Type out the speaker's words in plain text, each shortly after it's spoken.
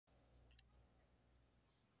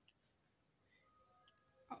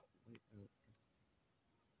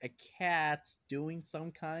a cat doing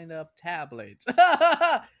some kind of tablet. Nice.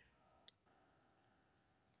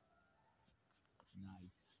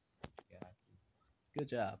 Yeah. I see. Good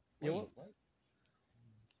job. Wait, what?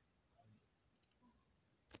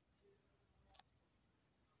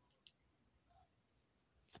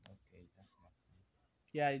 Okay, that's not fun.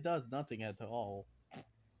 Yeah, it does nothing at all.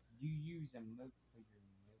 You use a milk for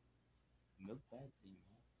your milk bag thing,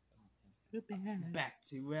 huh? That makes sense. Good bad. Back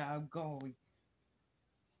to where I'm going.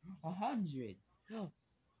 100.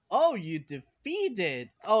 Oh, you defeated.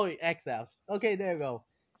 Oh, X out. Okay, there you go.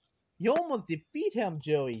 You almost defeat him,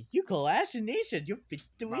 Joey. You congratulations, you Bro,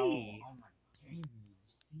 victory. oh my game, you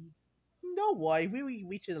see? No worry, we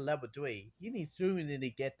reach the level 3. You need to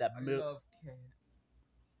get that I milk. love cat.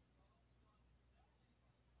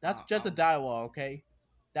 That's just a Oh, dialogue, okay?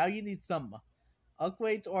 Now you need some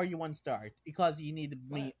upgrades or you want to start because you need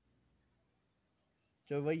me. what?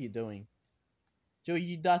 Joey, what are you doing? Joey,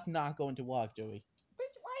 you does not going to work, Joey. Which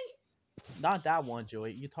way? Not that one,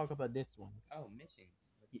 Joey. You talk about this one. Oh, missions.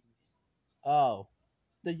 What's Y- mission? Oh,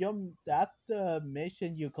 that's the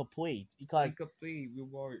mission you complete because Incomplete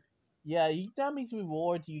reward. yeah, that means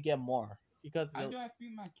reward you get more because How do I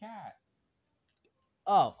feed my cat?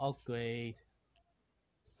 oh upgrade.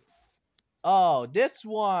 Oh, this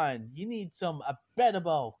one you need some a better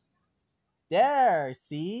bow. There,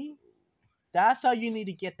 see, that's how you need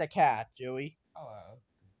to get the cat, Joey. Oh,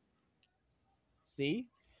 See,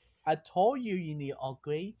 I told you you need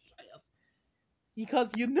upgrade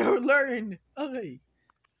because you never learn. Okay,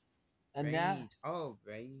 and now range. Oh,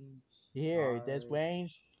 range. here, this Charge.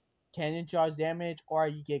 range can you charge damage or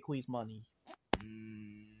you get quiz money.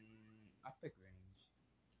 I pick range.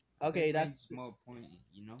 I Okay, think range that's is more pointy,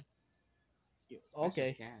 you know? Special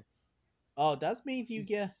okay. cats. Oh, that means you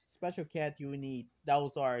get Yes. special cat you need.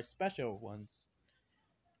 Those are special ones.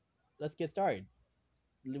 Let's get started.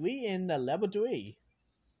 We in the level 3.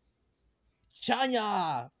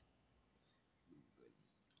 Chanya!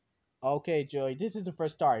 Okay, Joey, this is the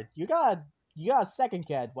first start. You got a second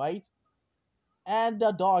cat, right? And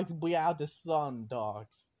the dogs bring out the sun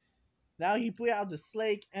dogs. Now he bring out the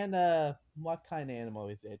snake and what kind of animal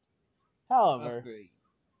is it? However, Upgrade.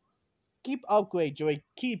 keep upgrade, Joey.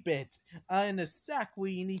 Keep it. In the sack,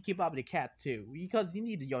 we need to keep up the cat too because you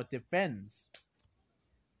need your defense.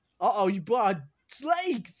 Uh oh, you brought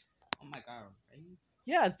snakes. Oh my god, right?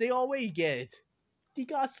 Yes, they always get it. They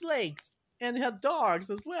got snakes and they have dogs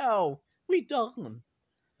as well. We done.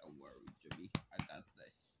 Don't worry, Jimmy. I got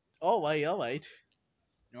this. All right.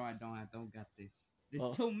 No, I don't. I don't got this. There's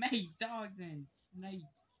Oh, too many dogs and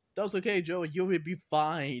snakes. that's okay, Joey. You will be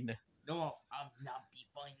fine. No, I'll not be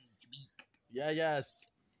fine, Jimmy. Yeah, yes.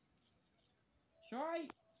 Try.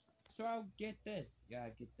 So I'll get this. Yeah,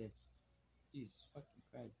 I get this. Jeez, fucking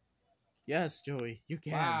Christ. Yes, Joey, you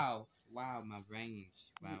can. Wow. Wow, my range.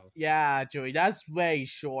 Wow. Yeah, Joey, that's way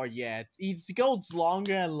short yet. It goes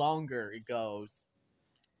longer and longer, it goes.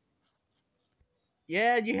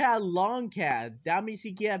 Yeah, you have long cat. That means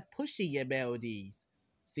you get pushy abilities.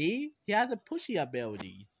 See? He has a pushy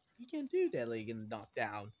abilities. He can do that like in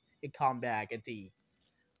knockdown, in combat, and T.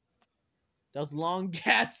 Those long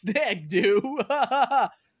cats neck do. Yeah,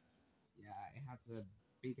 it has a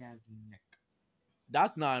big ass neck.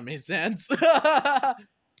 That's not make sense.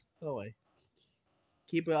 Oh wait.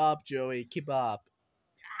 Keep it up, Joey. Keep up.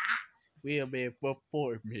 We'll be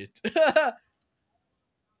perform it.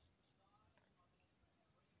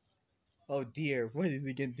 Oh dear, what is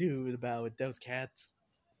he gonna do about those cats?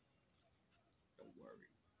 Don't worry.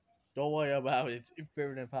 Don't worry about it. It's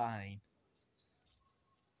very fine.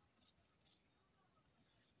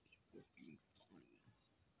 We'll be fine.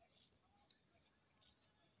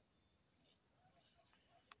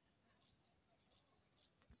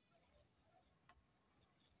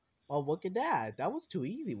 Oh, look at that. That was too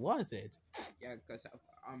easy, was it? Yeah, because I have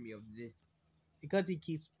an army of this. Because he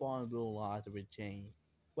keeps spawning little lots of chain.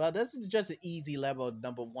 Well, this is just an easy level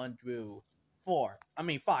number 1 through 4. I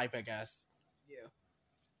mean 5, I guess. Yeah.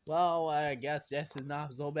 Well, I guess this is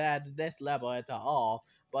not so bad this level at all,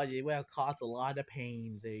 but it will cause a lot of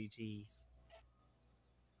pains, jeez.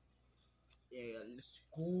 Yeah, let's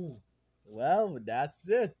go. Well, that's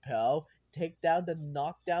it, pal. Take down the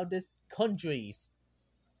knock down this countries.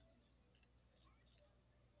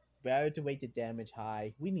 Better to rate the damage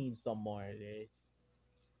high. We need some more of this.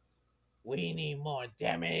 We need more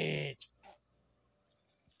damage.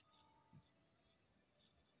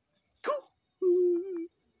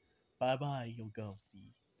 Bye bye, you'll go see.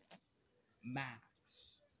 Max.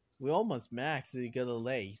 We almost maxed to get a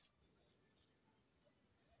lace.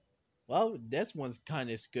 Well, this one's kind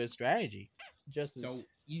of good strategy. Just So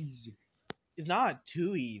easy. It's not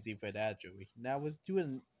too easy for that, Joey. Now we're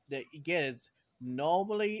doing the it gets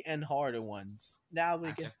normally and harder ones. Now we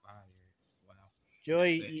I can said fire. Wow. That's it.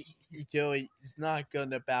 Joey. Joey, it's not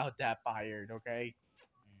gonna about that fired, okay?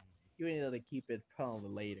 Mm. You need to keep it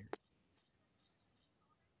prone later.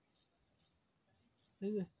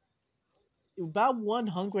 About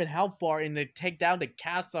 100 health bar and they take down the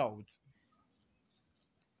castles.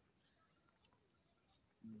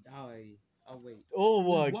 Die. Oh wait. Oh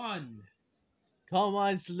We my! won. Come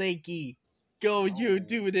on, Slinky, go! You No.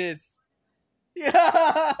 do this.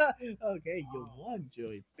 Yeah. Okay, you Oh. won,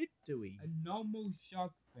 Joey. Victory. A normal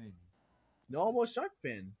shark fin. Normal shark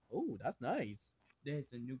fin. Oh, that's nice.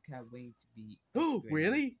 There's a new cat waiting to be Oh, upgraded.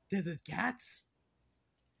 really? There's a cats?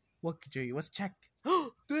 What, Joey? Let's check.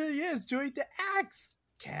 Oh, there he is, Joey. The axe.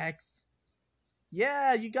 Cax.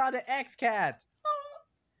 Yeah, you got an axe cat.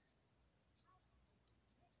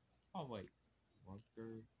 Oh wait.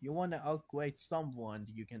 Slugger. You want to upgrade someone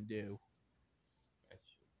you can do.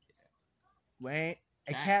 Special cat. Wait,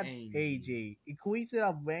 a Cat cat AG. AG. Increase it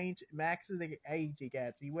of range, maxes the AG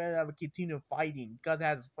cats. You will have to continue fighting because it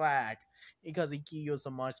has flag. Because it gives you so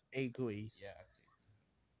much increase. Yeah.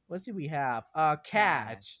 Let's see, we have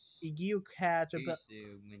catch. It gives you catch about.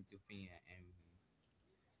 Went to Fina and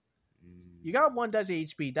You got 1 dash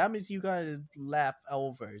HP. That means you got it left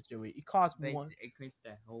over, Joey. It costs Base 1. increase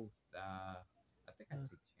the health. I think I take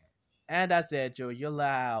chance. And that's it, Joey. You're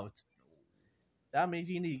loud. That means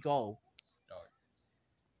you need to go. Start.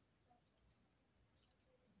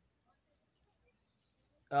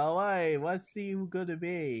 Alright, let's see who's gonna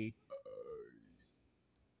be.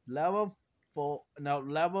 Level 4. No,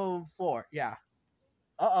 level 4. Yeah.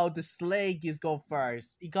 Uh-oh, the Slake is go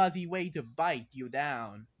first. Because he waited to bite you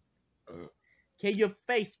down. Can you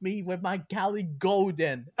face me with my Galley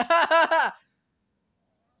Golden?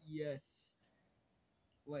 Yes.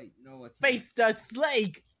 Wait, no. Face the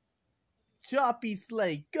Slake! Choppy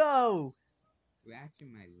Slake, go!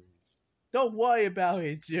 Reaction my lose. Don't worry about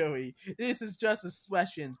it, Joey. This is just a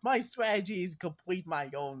question. My strategy is complete my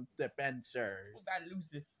own adventures. What about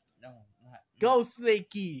loses? No, not. Go,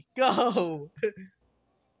 Slinky, go!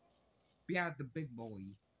 Be out the big boy.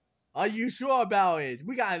 Are you sure about it?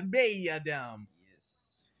 We got many of them. Yes.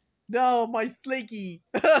 No, my Slinky.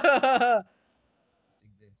 Take this.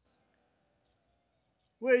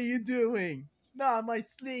 What are you doing? Not my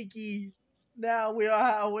Slinky. Now we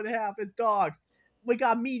are what half his dog. We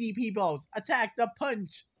got meaty peoples. Attack the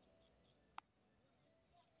punch.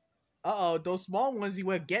 Uh-oh, those small ones he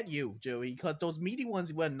will get you, Joey, because those meaty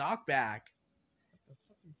ones will knock back. What the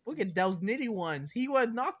fuck is Look this? at those nitty ones. He will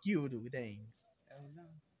knock you to things. Oh no,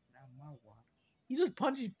 not my watch. He just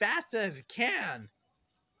punches fast as he can.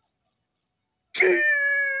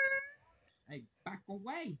 Hey, back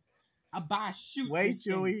away! I buy shoot. Wait, this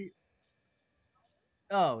thing. Joey.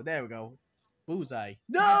 Oh, there we go. Bullseye.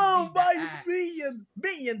 Gotta No, be the my axe. minions!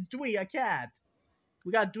 Minions, three, I can't.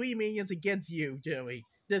 We got 3 minions against you, Joey.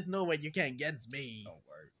 There's no way you can against me. Don't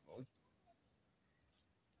worry, boy.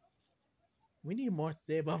 We need more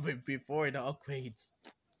save of it before the upgrades.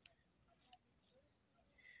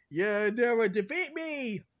 Yeah, never defeat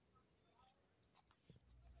me!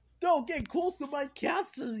 Don't get close to my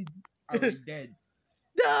castle! Already dead.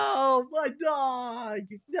 No, my dog!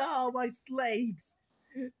 No, my slaves!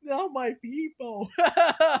 No, my people!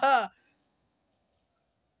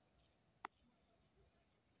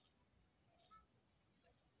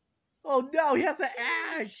 Oh no, he has an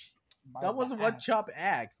axe! By That the wasn't one axe. chop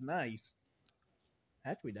axe. Nice.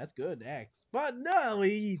 Actually, that's good axe. But no,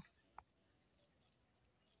 he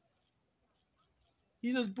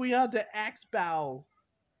just bring out the axe bow.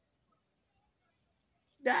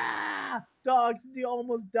 Ah! Dogs, they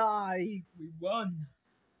almost die. We won.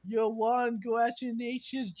 You won.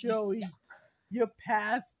 Congratulations, Joey. suck. You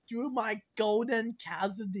passed through my golden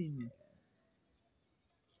chasm.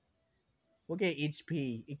 Look at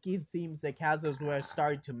HP. It seems the castles were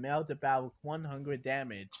starting to melt about 100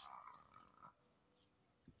 damage.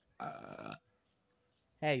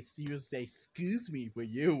 Hey, seriously, excuse me for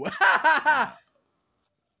you.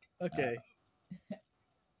 Okay.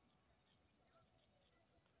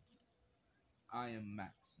 I am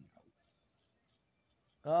Max now.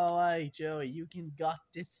 Alright, Joey, you can got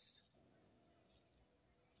this.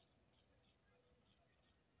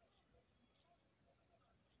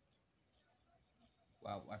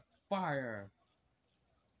 Wow, I fire.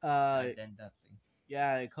 Then Then that thing.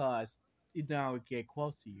 yeah, cause it now get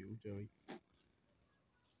close to you, Joey.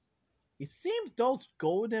 It seems those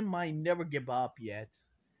golden might never give up yet.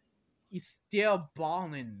 It's still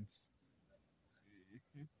balance.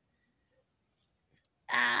 Mhm.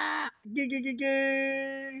 Ah!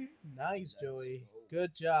 Nice, Let's Joey. go.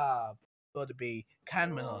 Good job. Got to be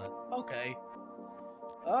Canmelon. Okay.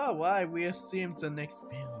 Oh, why we have seen the next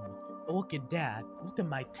film. Look at that. Look at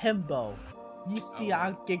my tempo. You see,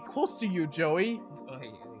 I'll get close to you, Joey.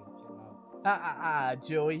 Hey, chill out.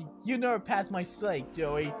 Joey. You never passed my slate,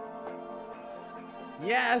 Joey.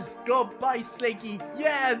 Yes, go by, Slinky.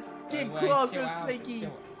 Yes, get Wait, closer, chill out, Slinky.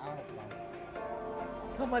 chill out,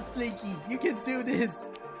 man. Come on, Slinky. You can do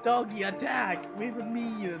this. Doggy attack with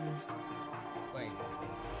minions. Wait.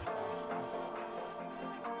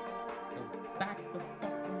 Go back the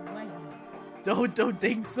fucking way. Don't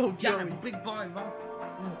think so, Yeah, Joey. big boy, bro.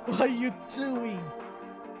 What are you doing?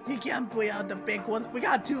 You can't put out the big ones. We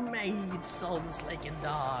got too many sons like and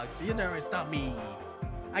dogs. You know it's not me.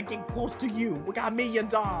 I get close to you. We got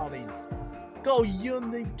 $1,000,000. Go, you're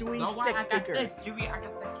doing No, stick I got figures. this, Jimmy. I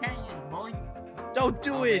got the canyon, boy. Don't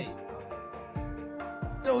do Okay. it.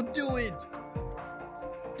 Don't do it.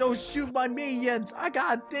 Don't shoot my minions. I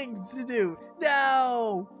got things to do.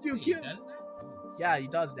 No, you Wait, he can't. does that? Yeah, he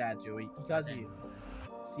does that, Joey. Because he.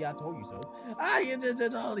 See, I told you so. I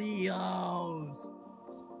did all those.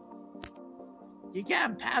 You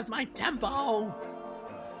can't pass my tempo.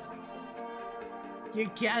 You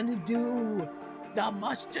can't do not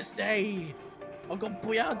much to say. I'm gonna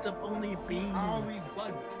put out the only beam. Already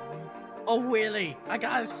won. Oh really? I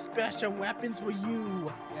got special weapons for you.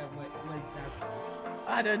 Yeah, what is that?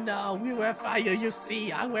 I don't know. We will fire. You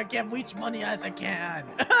see, I will get which money as I can.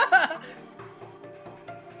 I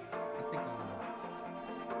think I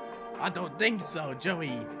know. I don't think so,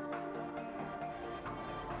 Joey.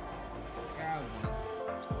 Yeah, I won.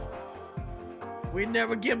 We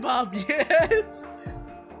never give up yet.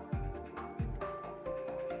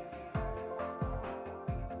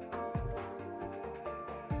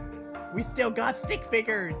 We still got stick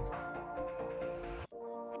figures.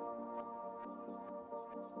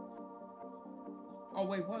 Oh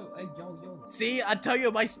wait, what? Hey, yo. See, I tell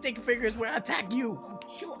you, my stick figures will attack you.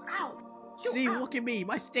 Chill out. Chill See, out. look at me,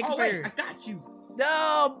 my stick Oh wait, figure. I got you.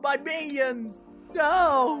 No, my minions.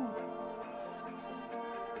 No.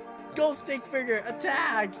 Go stick figure,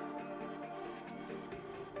 attack.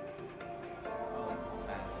 Oh, it's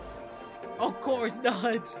bad. Of course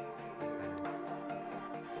not.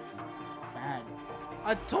 Bad.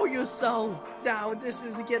 I told you so. Now this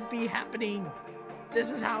is gonna be happening. This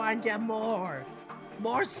is how I get more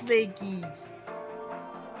snakies.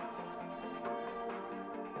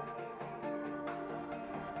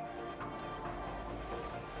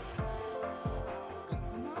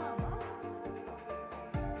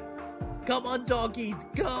 Come on, doggies,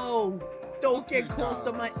 go! Don't get close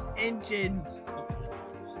to my engines.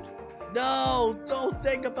 No, don't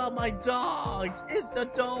think about my dog. It's the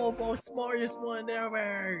dope, smartest one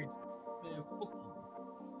ever. Man, fuck you.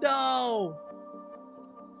 No,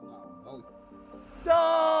 No.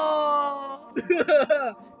 no. Let's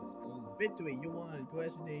go. Victory, you won.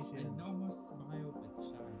 Congratulations. No more smile,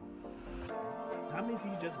 but child. That means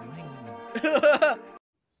you just lame.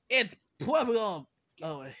 It's Pueblo.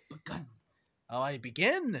 Oh, Begun. oh, I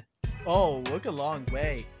begin. Oh, look a long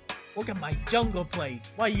way. Look at my jungle place.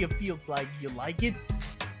 Why you feels like you like it?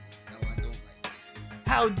 No, I don't like it.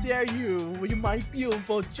 How dare you with my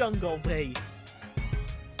beautiful jungle place?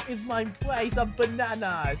 It's my place of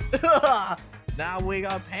bananas. Now we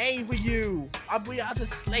gonna pay for you. We are the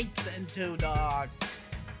snakes and two dogs.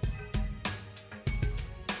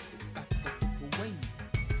 Back the way.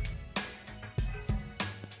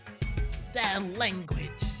 That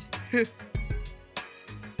language. See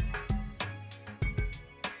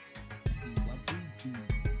what we do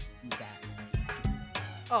is do that.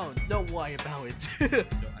 Oh, don't worry about it. So I do this.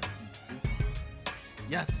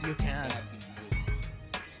 Yes, you can. I do this.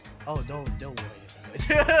 Oh, don't worry about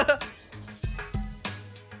it.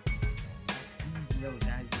 These little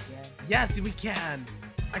guys again. Yes, we can.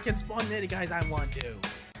 I can spawn any guys I want to.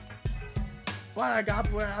 But I gotta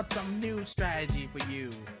put out some new strategy for you.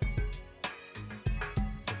 Which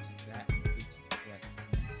is that? Which is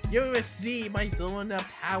what? You will see my Zona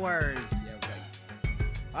powers. Yeah, right.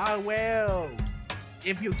 I will.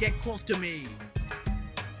 If you get close to me.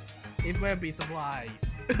 It will be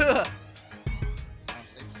surprise. I don't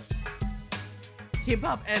think so. Keep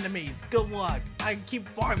up, enemies. Good luck. I keep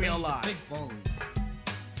farming a lot. Big bones.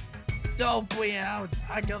 Don't play out.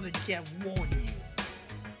 I gotta get warn you.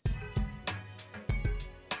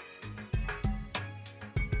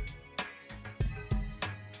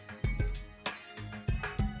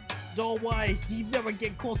 Don't worry, you never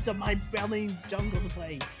get close to my belly jungle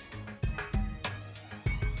place.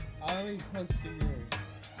 Already close to yours.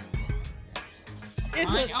 It's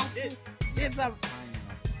Mine a, outfit? it's a, Mine outfit.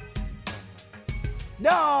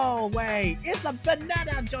 No way! It's a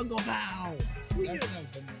banana jungle bow! That's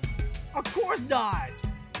not banana. Of course not!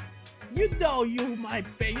 You know you my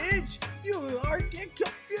page! You are getting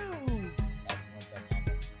confused! That's not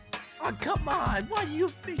banana. Oh come on! What do you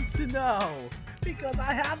think to know? Because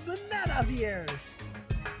I have bananas here!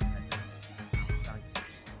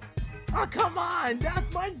 Oh come on!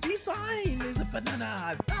 That's my design! It's a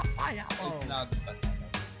banana! Not pineapple! It's not banana.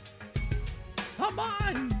 Come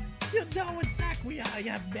on! You know exactly how I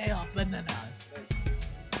have made of bananas!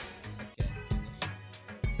 I can't finish.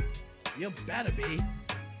 You better be!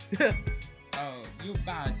 Oh, you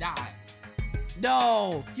better die.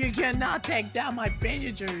 No! You cannot take down my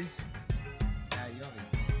villagers! Yeah, you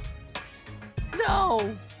already.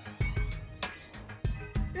 No!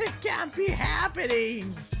 It can't be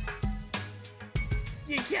happening!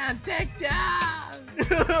 You can't take down!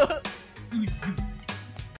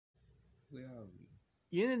 Where are we?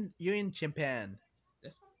 You're in Japan.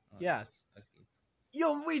 This one? Oh, Yes. okay.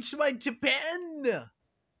 You reached my Japan!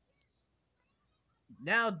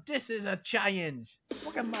 Now this is a challenge.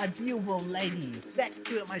 Look at my beautiful ladies next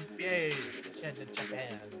to my village in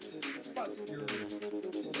Japan. Fuck your.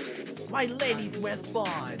 My ladies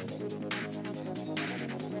respond.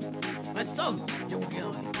 But so, you're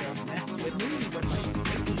going to mess with me with my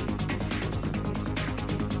sticky.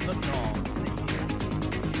 So no,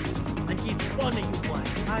 I keep spawning you one.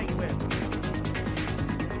 I will.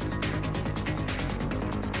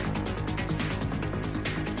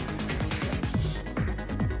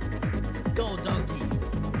 Go, donkeys!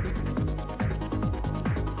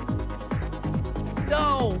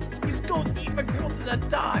 No! He goes even closer to the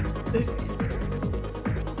dot!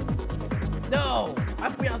 No! I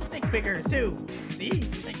put out stick figures too! See?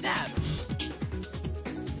 Like that!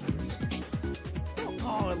 Don't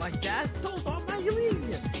call it like that! Those are my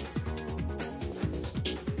minions!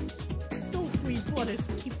 Those three brothers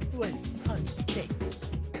keep doing fun sticks.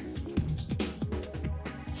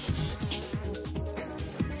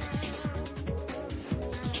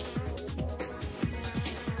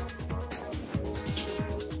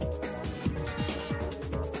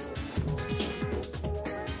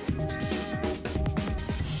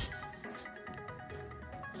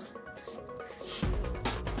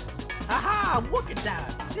 Aha! Look at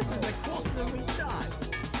that! This is the closest than we got!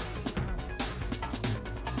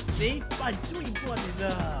 See? My three brothers,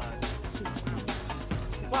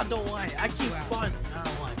 But don't worry, I keep spawning. I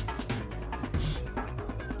don't want it.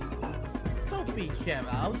 Don't be Chev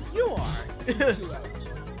out. You are!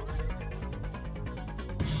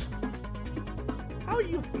 How do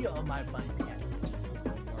you feel about my cats?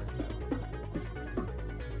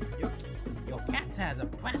 Your cats has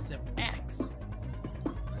impressive X.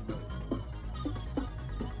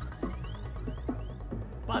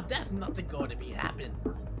 But that's nothing going to be happen.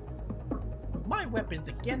 My weapons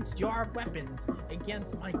against your weapons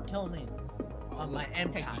against my killings on my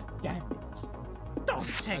empire. Don't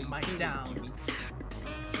take my down.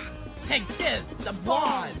 Take this, the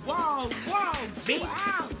boss. Whoa, whoa! Meet,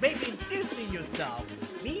 maybe introducing yourself.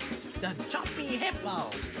 Meet the choppy hippo.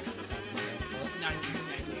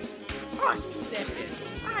 Oh, step it.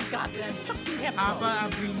 I got the choppy hippo. How about I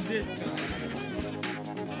bring this guy?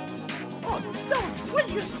 Oh, those, what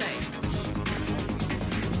do you say?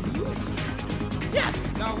 Yes!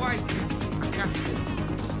 No, wait. I got this.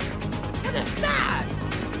 What is that?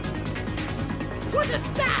 What is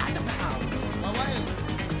that about? Oh, wait.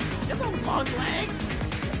 It's a long legs?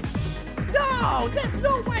 No! There's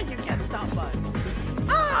no way you can stop us!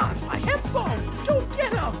 Ah! A hippo! Go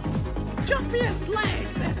get him! Jump his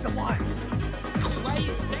legs as the one! Why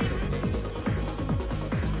you staying?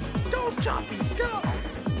 Go, Choppy, go!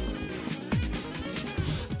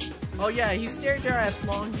 Oh yeah, he stayed there as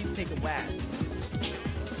long as he's taking west.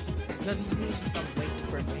 Because he's using some weight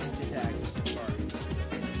for range attacks.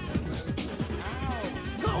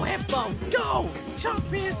 Go, hippo! Go! Chop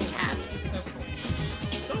his cats!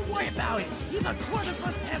 Don't worry about it. He's a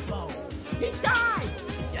quarter-foot hippo. He died!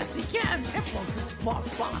 Yes, he can. Hippos is more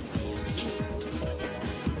bossy.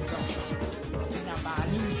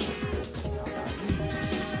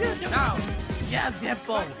 No! Yes,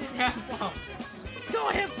 hippo. Hippo! Go,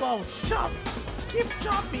 hippo. Chop. Keep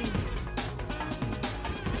chopping.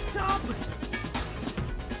 Chop.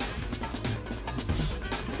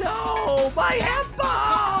 No, my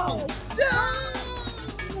hippo! No!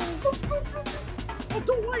 Oh,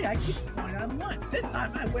 don't worry, I keep spawning on one. This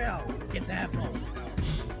time I will get the hippo.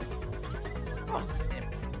 Oh, sip.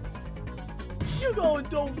 You go and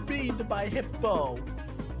don't beat my hippo.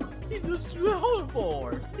 He's a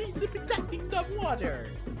swimmer. He's protecting the water.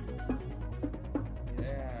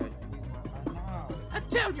 Yeah, I know.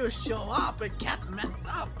 Tell you to show up and cats mess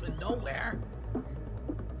up in nowhere.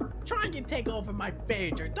 Trying to take over my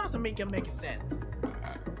furniture doesn't make sense.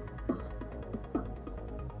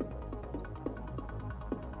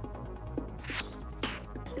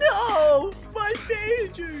 No! My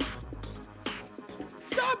furnitures!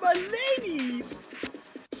 Not my ladies!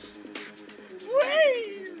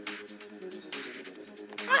 Please!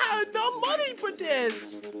 I have no money for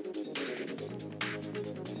this!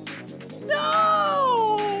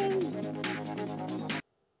 No!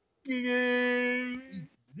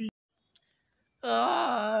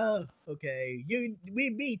 Okay. We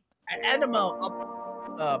beat an animal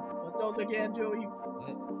up. What's those again, Joey?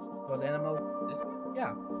 What? Those animal? This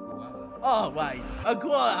Yeah. koala. Oh, right. A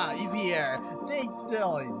koala is here. Thanks,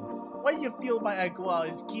 Dylan. Why do you feel my koala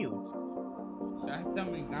is cute? Should I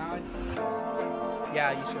summon God?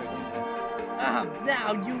 Yeah, you sure do that.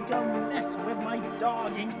 Now you gonna mess with my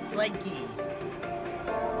dog and slinkies.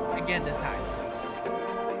 Again this time.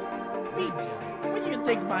 Meet you. What do you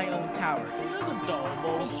think my own tower? It is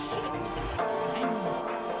adorable. Shit.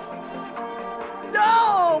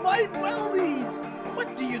 No! My wellies!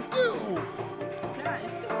 What do you do?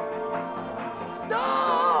 Guys.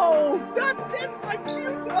 No! Not this, my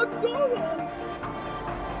cute adorable!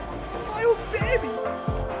 My own baby!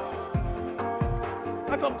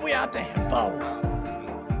 I'm gonna put out the hippo!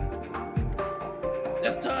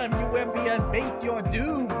 This time you will be meet your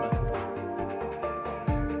doom!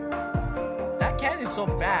 That cat is so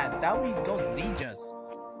fast, that always goes ninjas.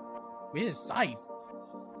 With his scythe.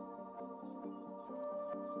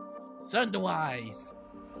 Sunderwise!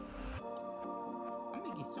 I'm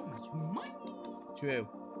making so much money. True.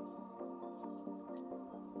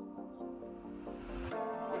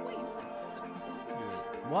 Oh, wait, that's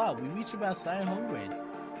 700. Wow, we reached about 900.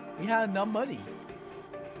 We had enough money.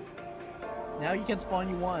 Now you can spawn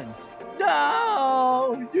you want.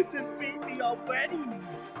 No! You defeat me already!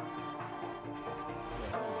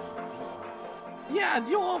 Yes,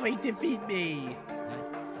 you always defeat me!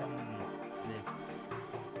 Let's summon No!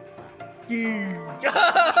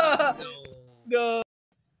 this. No!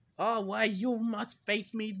 Oh, why you must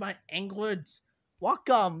face me, my anglers.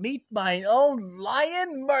 Welcome, meet my own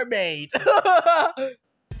lion mermaid!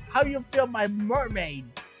 How you feel, my mermaid?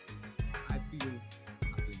 I feel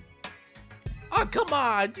happy. Oh, come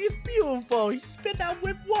on! He's beautiful! He spit out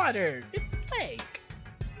with water! It's fake!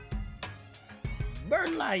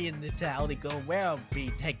 Bird lion the tower to go well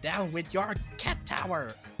be take down with your cat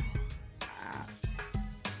tower!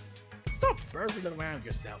 Stop bursting around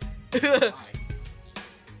yourself! Why?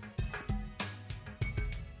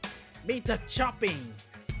 Meet the chopping!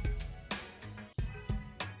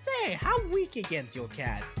 Say, how weak against your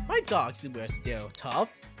cat? My dogs were still tough.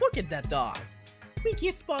 Look at that dog! We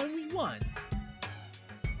can spawn we want!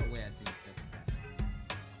 Oh, wait, I think that's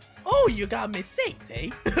that. Oh, you got mistakes, eh?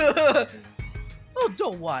 Yes. Oh,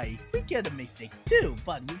 don't worry. We get a mistake too,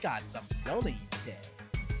 but we got some floating there.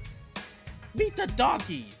 Meet the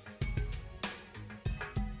doggies!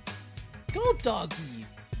 Go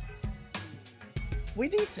doggies! We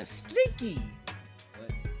need a slinky!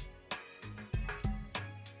 What?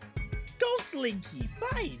 Go slinky!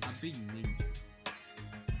 I'm Bites! being ninja.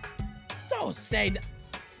 Don't say that!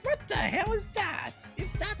 What the hell is that? Is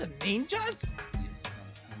that a ninjas? Yes,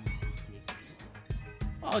 I'm ridiculous.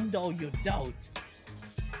 Oh no, you don't!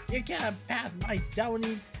 You can't pass my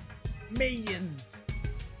downy millions!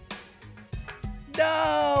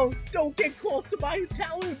 No! Don't get close to my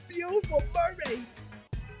talented, beautiful mermaid!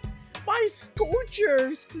 My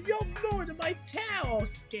sculptures! You're more than my tail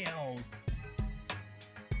scales!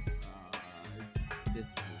 It's this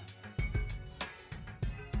one.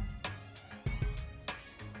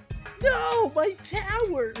 No! My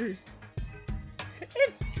tower!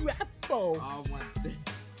 It's dreadful! I want this.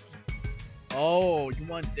 Oh, you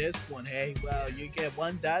want this one, hey? Well, you get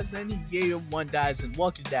 1,000, he gave you 1,000.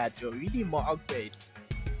 Look at that, Joey. You need more upgrades.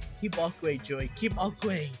 Keep upgrade, Joey. Keep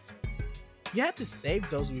upgrades. You have to save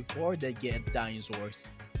those before they get dinosaurs.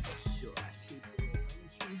 Sure, I should do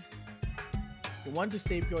it. You want to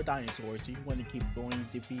save your dinosaurs, so you want to keep going to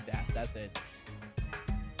defeat that. That's it.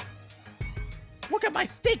 Look at my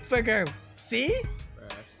stick figure! See?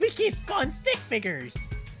 We can spawn stick figures!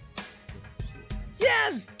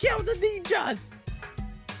 Yes! Kill the ninjas!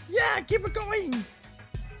 Yeah, keep it going!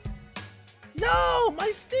 No!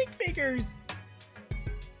 My stick figures!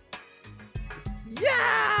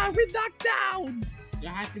 Yeah! We knocked down! You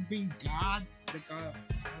have to be God, the God of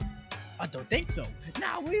cats. I don't think so.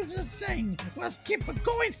 Now we're just saying, let's keep it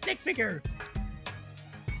going, stick figure!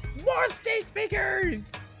 More stick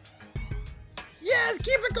figures! Yes,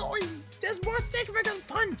 keep it going! There's more stick figures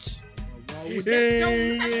punch! Well, Oh, that's so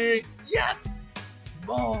nice. Yes!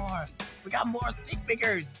 More! We got more stick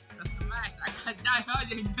figures! That's the max. I got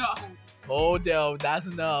 900. No. Oh, no, that's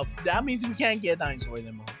enough. That means we can't get dinosaur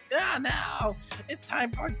anymore. Ah, now! It's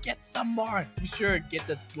time for get some more. We sure get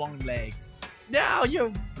the long legs. Now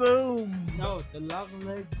you boom! No, the long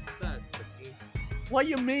legs sucks. Okay. What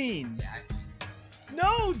you mean? Yeah, actually sucks.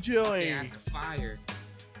 No, Okay, I Joey! have to fire.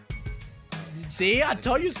 See, I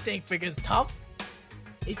told you stick figures tough.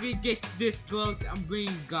 If it gets this close, I'm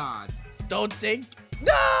bringing God. Don't think.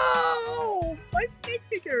 No! My stick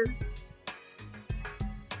figure!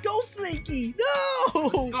 Go, Slinky! No!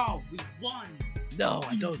 Let's go. We won. No,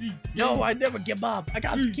 I don't. Easy. No, I never give up. I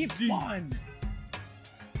gotta keep Easy. spawn.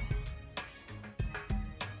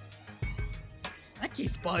 I keep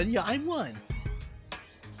spawning you I want.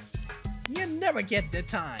 You never get the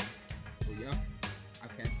time. Oh, yeah.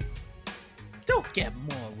 Okay. Don't get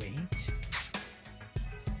more range.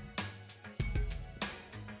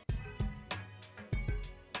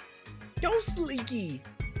 Go, Slinky!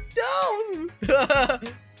 No!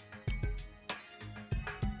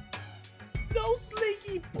 No,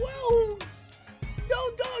 Slinky! Bones! No,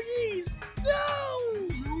 doggies!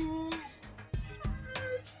 No!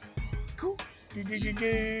 Cool.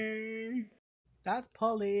 That's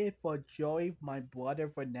probably it for Joey, my brother,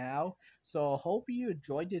 for now. So hope you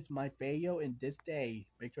enjoyed this my video in this day.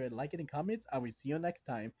 Make sure to like it and comment. I will see you next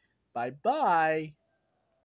time. Bye bye.